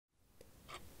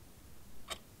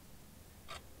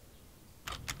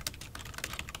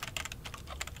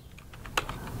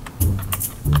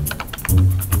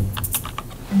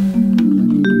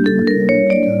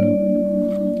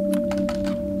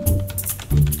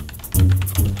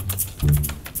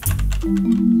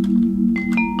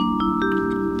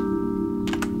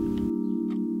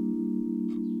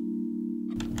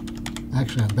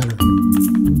Actually, I better.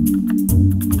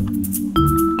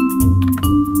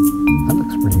 That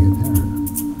looks pretty good there.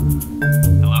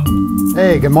 Hello?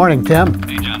 Hey, good morning, Tim.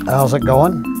 Hey, John. How's it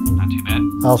going? Not too bad.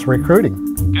 How's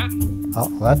recruiting? Good. Oh,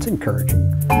 that's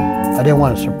encouraging. I didn't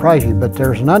want to surprise you, but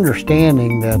there's an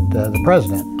understanding that the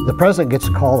president gets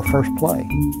to call the first play.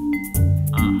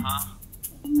 Uh-huh.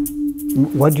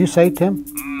 What'd you say, Tim?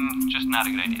 Just not a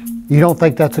good idea. You don't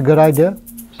think that's a good idea?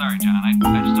 Sorry, John. I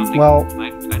just don't think. Well,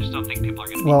 I just don't think people are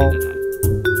going to be well, into that.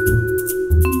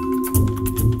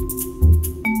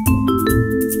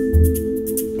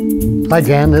 Hi,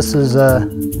 Jan. This is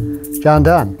John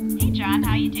Dunn. Hey, John.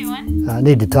 How you doing? I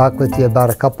need to talk with you about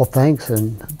a couple things,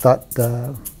 and thought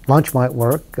lunch might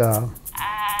work.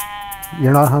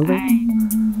 You're not hungry?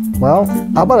 Well,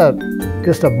 how about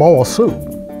just a bowl of soup?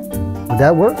 Would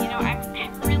that work? You know, I'm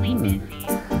really busy.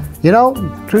 You know,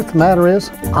 truth of the matter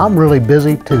is, I'm really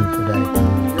busy too today.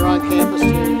 You're on campus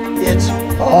too? It's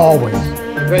always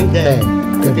a great day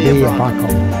to be a Bronco.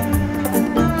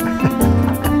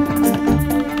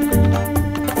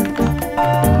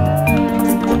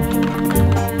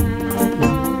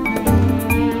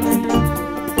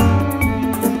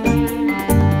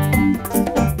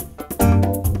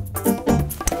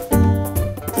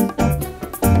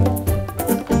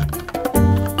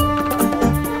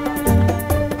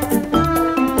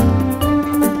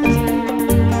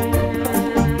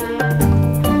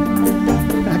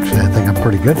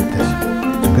 Pretty good at this.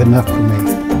 It's good enough for me.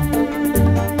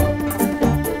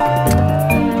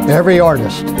 Every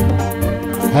artist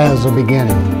has a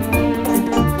beginning.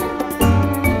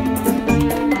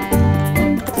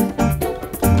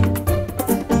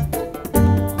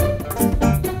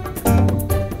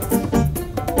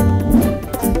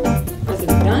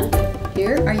 President Dunn,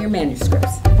 here are your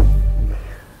manuscripts.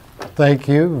 Thank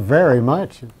you very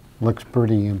much. Looks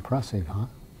pretty impressive, huh?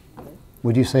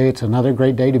 Would you say it's another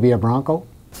great day to be a Bronco?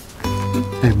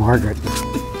 Hey, Margaret,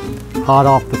 hot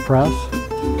off the press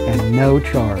and no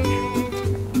charge.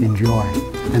 Enjoy.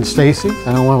 And Stacy,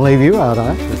 I don't want to leave you out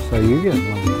either, so you get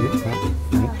one too.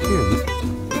 Thank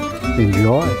you.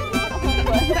 Enjoy.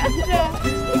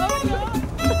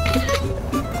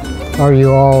 Are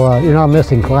you all, you're not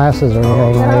missing classes or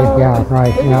anything, right? Yeah,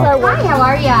 right. Yeah. Hi, how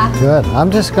are ya? Good.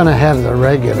 I'm just going to have the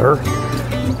regular,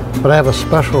 but I have a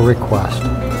special request.